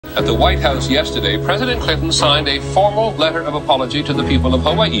At the White House yesterday, President Clinton signed a formal letter of apology to the people of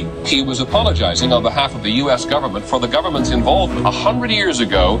Hawaii. He was apologizing on behalf of the U.S. government for the government's involvement 100 years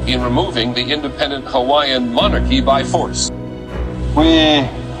ago in removing the independent Hawaiian monarchy by force. We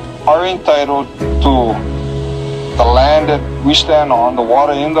are entitled to the land that we stand on, the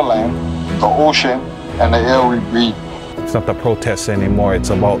water in the land, the ocean, and the air we breathe. It's not the protests anymore,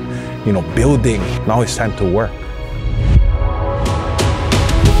 it's about, building. Now it's time to work.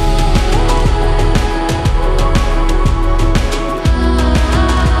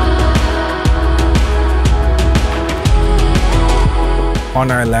 On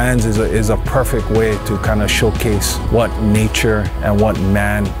our lands is a perfect way to kind of showcase what nature and what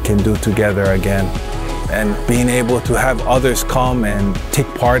man can do together again. And being able to have others come and take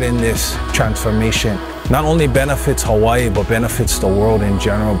part in this transformation not only benefits Hawaii, but benefits the world in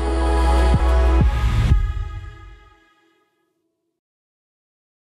general.